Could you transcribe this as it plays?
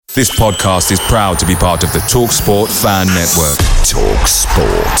This podcast is proud to be part of the TalkSport Fan Network.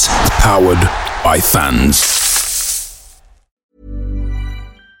 TalkSport. Powered by fans.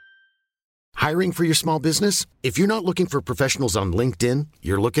 Hiring for your small business? If you're not looking for professionals on LinkedIn,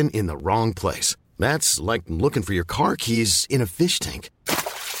 you're looking in the wrong place. That's like looking for your car keys in a fish tank.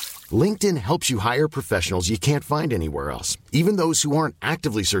 LinkedIn helps you hire professionals you can't find anywhere else, even those who aren't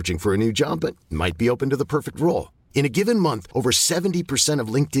actively searching for a new job but might be open to the perfect role. In a given month, over 70% of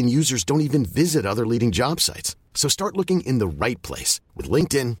LinkedIn users don't even visit other leading job sites. So start looking in the right place. With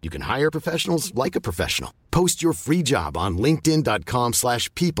LinkedIn, you can hire professionals like a professional. Post your free job on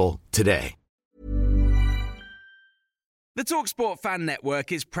linkedin.com/people today. The TalkSport Fan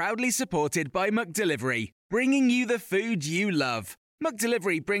Network is proudly supported by McDelivery, bringing you the food you love.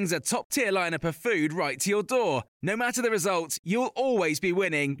 McDelivery brings a top-tier lineup of food right to your door. No matter the result, you'll always be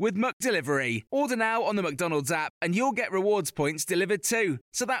winning with McDelivery. Order now on the McDonald's app and you'll get rewards points delivered too.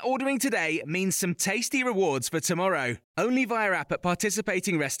 So that ordering today means some tasty rewards for tomorrow. Only via app at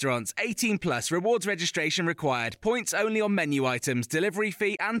participating restaurants. 18 plus. Rewards registration required. Points only on menu items. Delivery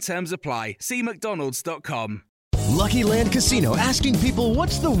fee and terms apply. See mcdonalds.com. Lucky Land Casino, asking people,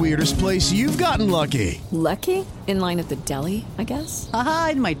 what's the weirdest place you've gotten lucky? Lucky? In line at the deli, I guess? Aha,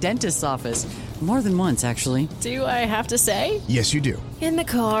 in my dentist's office. More than once, actually. Do I have to say? Yes, you do. In the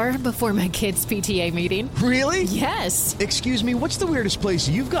car before my kids' PTA meeting. Really? Yes. Excuse me, what's the weirdest place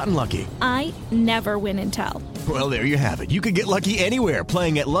you've gotten lucky? I never win and tell. Well, there you have it. You can get lucky anywhere,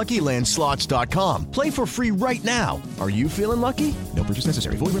 playing at LuckyLandSlots.com. Play for free right now. Are you feeling lucky? No purchase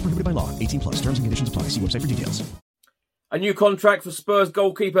necessary. Void where prohibited by law. 18 plus. Terms and conditions apply. See website for details. A new contract for Spurs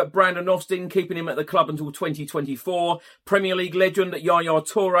goalkeeper Brandon Austin, keeping him at the club until 2024. Premier League legend Yaya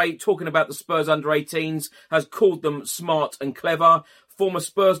Toure, talking about the Spurs under-18s, has called them smart and clever. Former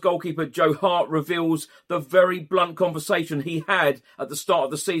Spurs goalkeeper Joe Hart reveals the very blunt conversation he had at the start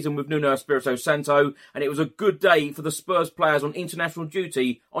of the season with Nuno Espirito Santo, and it was a good day for the Spurs players on international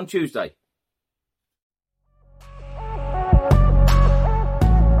duty on Tuesday.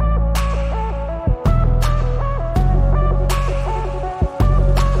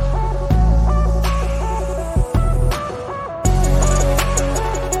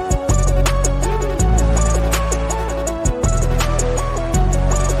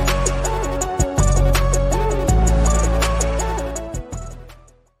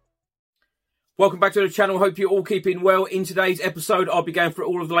 Welcome back to the channel. Hope you're all keeping well. In today's episode, I'll be going through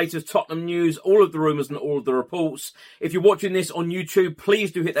all of the latest Tottenham news, all of the rumours and all of the reports. If you're watching this on YouTube,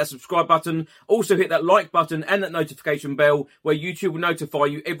 please do hit that subscribe button. Also hit that like button and that notification bell where YouTube will notify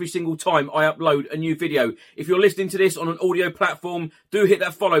you every single time I upload a new video. If you're listening to this on an audio platform, do hit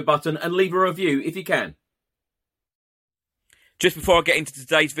that follow button and leave a review if you can. Just before I get into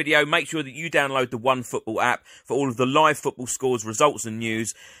today's video, make sure that you download the OneFootball app for all of the live football scores, results and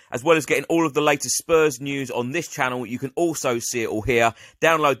news, as well as getting all of the latest Spurs news on this channel. You can also see it all here.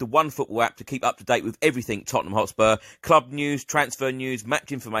 Download the OneFootball app to keep up to date with everything Tottenham Hotspur, club news, transfer news,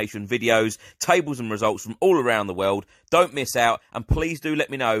 match information, videos, tables and results from all around the world. Don't miss out, and please do let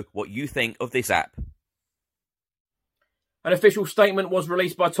me know what you think of this app. An official statement was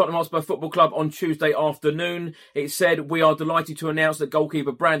released by Tottenham Hotspur Football Club on Tuesday afternoon. It said, "We are delighted to announce that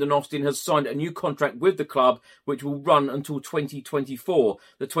goalkeeper Brandon Austin has signed a new contract with the club, which will run until 2024.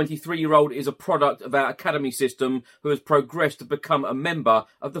 The 23-year-old is a product of our academy system who has progressed to become a member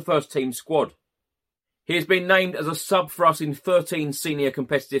of the first team squad. He has been named as a sub for us in 13 senior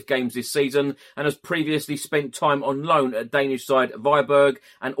competitive games this season and has previously spent time on loan at Danish side Viborg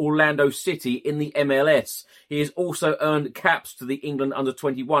and Orlando City in the MLS. He has also earned caps to the England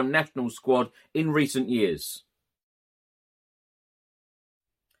under-21 national squad in recent years."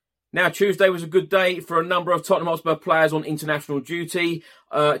 Now, Tuesday was a good day for a number of Tottenham Hotspur players on international duty.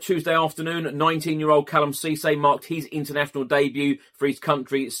 Tuesday afternoon, 19-year-old Callum Cisse marked his international debut for his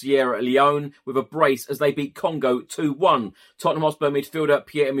country, Sierra Leone, with a brace as they beat Congo 2-1. Tottenham Hotspur midfielder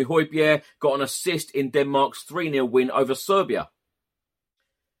Pierre-Emile Højbjerg got an assist in Denmark's 3-0 win over Serbia.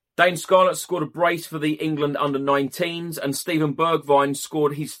 Dane Scarlett scored a brace for the England under-19s, and Steven Bergwijn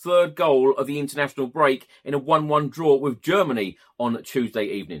scored his third goal of the international break in a 1-1 draw with Germany on Tuesday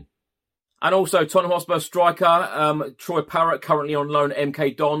evening. And also, Tottenham Hotspur striker Troy Parrott, currently on loan at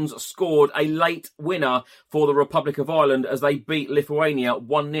MK Dons, scored a late winner for the Republic of Ireland as they beat Lithuania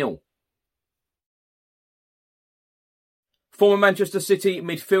 1-0. Former Manchester City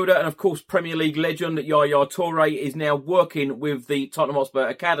midfielder and, of course, Premier League legend Yaya Toure is now working with the Tottenham Hotspur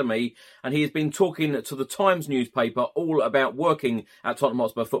Academy, and he has been talking to the Times newspaper all about working at Tottenham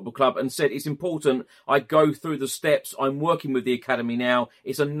Hotspur Football Club and said, "It's important I go through the steps. I'm working with the Academy now.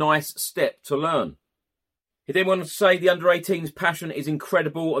 It's a nice step to learn." He then went on to say the under-18s passion is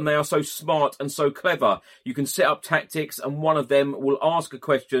incredible and they are so smart and so clever. You can set up tactics and one of them will ask a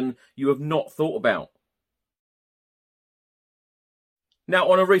question you have not thought about. Now,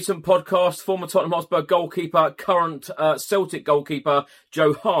 on a recent podcast, former Tottenham Hotspur goalkeeper, current Celtic goalkeeper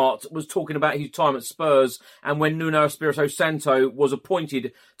Joe Hart was talking about his time at Spurs and when Nuno Espirito Santo was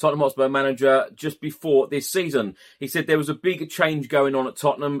appointed Tottenham Hotspur manager just before this season. He said there was a big change going on at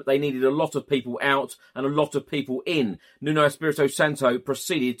Tottenham. They needed a lot of people out and a lot of people in. Nuno Espirito Santo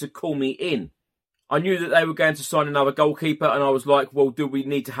proceeded to call me in. I knew that they were going to sign another goalkeeper and I was like, well, do we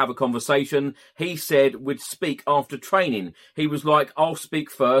need to have a conversation? He said we'd speak after training. He was like, I'll speak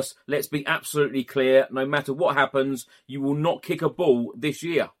first. Let's be absolutely clear. No matter what happens, you will not kick a ball this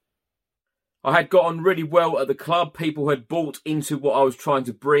year. I had got on really well at the club. People had bought into what I was trying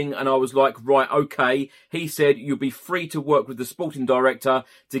to bring and I was like, right, okay. He said, you'll be free to work with the sporting director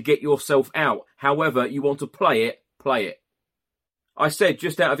to get yourself out. However, you want to play it, play it. I said,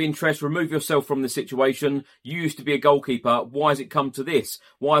 just out of interest, remove yourself from the situation. You used to be a goalkeeper. Why has it come to this?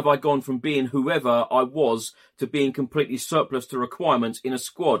 Why have I gone from being whoever I was to being completely surplus to requirements in a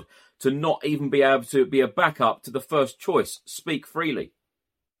squad, to not even be able to be a backup to the first choice? Speak freely.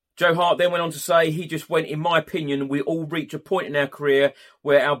 Joe Hart then went on to say, he just went, in my opinion, we all reach a point in our career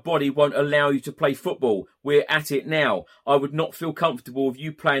where our body won't allow you to play football. We're at it now. I would not feel comfortable with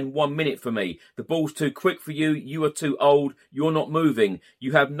you playing 1 minute for me. The ball's too quick for you. You are too old. You're not moving.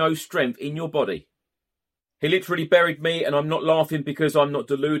 You have no strength in your body. He literally buried me, and I'm not laughing because I'm not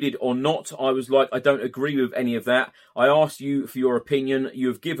deluded or not. I was like, I don't agree with any of that. I asked you for your opinion. You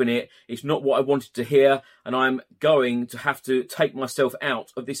have given it. It's not what I wanted to hear, and I'm going to have to take myself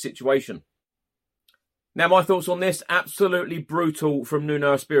out of this situation. Now, my thoughts on this, absolutely brutal from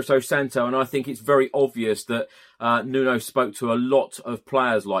Nuno Espirito Santo, and I think it's very obvious that Nuno spoke to a lot of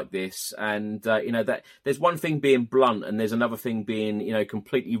players like this, and, that there's one thing being blunt, and there's another thing being,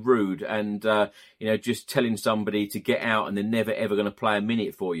 completely rude, and, just telling somebody to get out and they're never, ever going to play a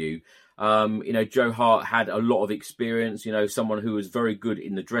minute for you. Joe Hart had a lot of experience, someone who was very good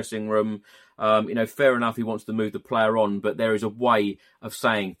in the dressing room. Fair enough, he wants to move the player on, but there is a way of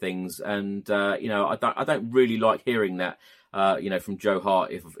saying things. And, I don't really like hearing that, from Joe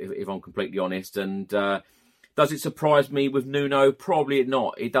Hart, if I'm completely honest. And, does it surprise me with Nuno? Probably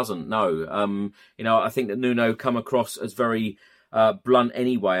not. It doesn't, no. I think that Nuno come across as very blunt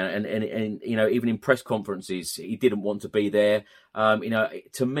anyway, and even in press conferences he didn't want to be there.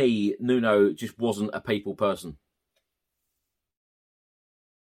 To me, Nuno just wasn't a people person.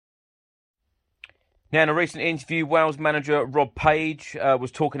 Now, in a recent interview, Wales manager Rob Page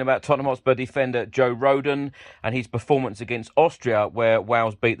was talking about Tottenham Hotspur defender Joe Rodon and his performance against Austria, where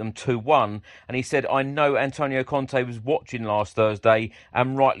Wales beat them 2-1. And he said, I know Antonio Conte was watching last Thursday,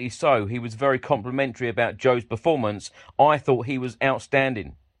 and rightly so. He was very complimentary about Joe's performance. I thought he was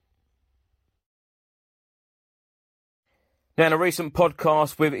outstanding. Now, in a recent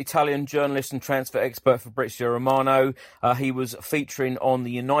podcast with Italian journalist and transfer expert Fabrizio Romano, he was featuring on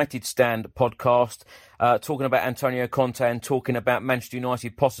the United Stand podcast, talking about Antonio Conte and talking about Manchester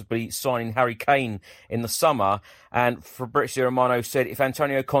United possibly signing Harry Kane in the summer. And Fabrizio Romano said if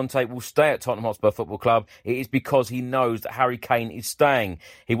Antonio Conte will stay at Tottenham Hotspur Football Club, it is because he knows that Harry Kane is staying.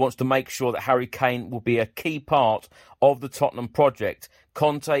 He wants to make sure that Harry Kane will be a key part of the Tottenham project.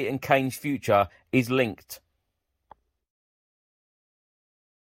 Conte and Kane's future is linked.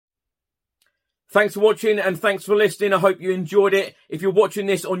 Thanks for watching and thanks for listening. I hope you enjoyed it. If you're watching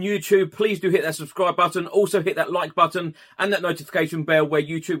this on YouTube, please do hit that subscribe button. Also hit that like button and that notification bell where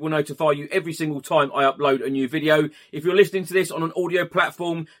YouTube will notify you every single time I upload a new video. If you're listening to this on an audio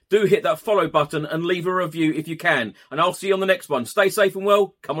platform, do hit that follow button and leave a review if you can. And I'll see you on the next one. Stay safe and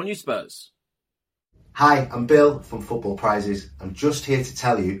well. Come on, you Spurs. Hi, I'm Bill from Football Prizes. I'm just here to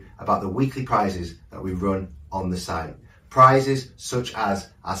tell you about the weekly prizes that we run on the site. Prizes such as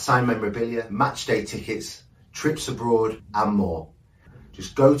our signed memorabilia, match day tickets, trips abroad and more.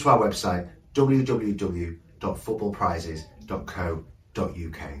 Just go to our website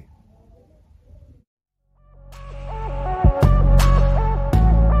www.footballprizes.co.uk.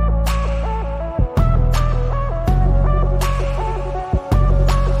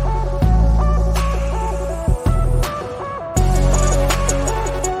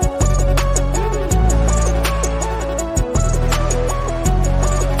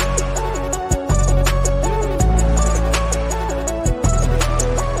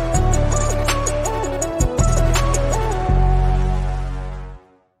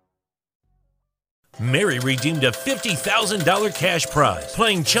 Mary redeemed a $50,000 cash prize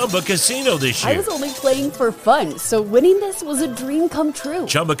playing Chumba Casino this year. I was only playing for fun, so winning this was a dream come true.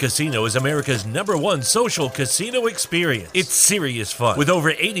 Chumba Casino is America's #1 social casino experience. It's serious fun. With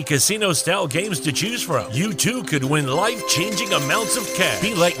over 80 casino-style games to choose from, you too could win life-changing amounts of cash.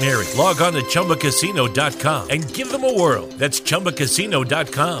 Be like Mary. Log on to ChumbaCasino.com and give them a whirl. That's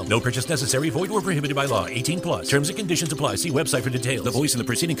ChumbaCasino.com. No purchase necessary. Void where prohibited by law. 18+. Terms and conditions apply. See website for details. The voice in the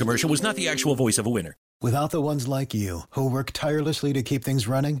preceding commercial was not the actual voice of a winner. Without the ones like you, who work tirelessly to keep things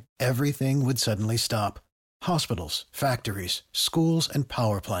running, everything would suddenly stop. Hospitals, factories, schools, and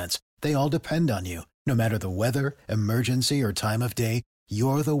power plants, they all depend on you. No matter the weather, emergency, or time of day,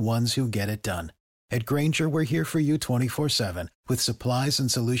 you're the ones who get it done. At Grainger, we're here for you 24/7, with supplies and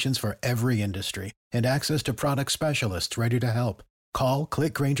solutions for every industry, and access to product specialists ready to help. Call,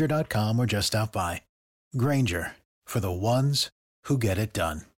 click Grainger.com, or just stop by. Grainger, for the ones who get it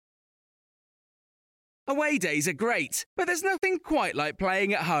done. Away days are great, but there's nothing quite like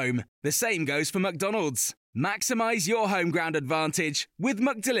playing at home. The same goes for McDonald's. Maximise your home ground advantage with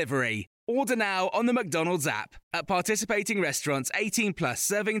McDelivery. Order now on the McDonald's app. At participating restaurants, 18+,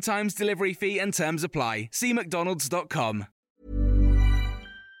 serving times, delivery fee and terms apply. See mcdonalds.com.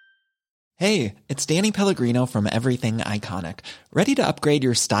 Hey, it's Danny Pellegrino from Everything Iconic. Ready to upgrade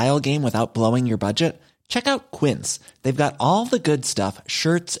your style game without blowing your budget? Check out Quince. They've got all the good stuff,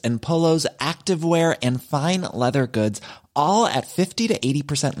 shirts and polos, activewear, and fine leather goods, all at 50 to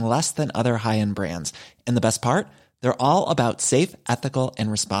 80% less than other high-end brands. And the best part? They're all about safe, ethical,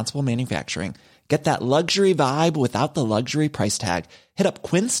 and responsible manufacturing. Get that luxury vibe without the luxury price tag. Hit up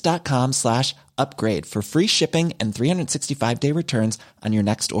quince.com/upgrade for free shipping and 365-day returns on your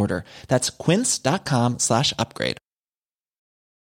next order. That's quince.com/upgrade.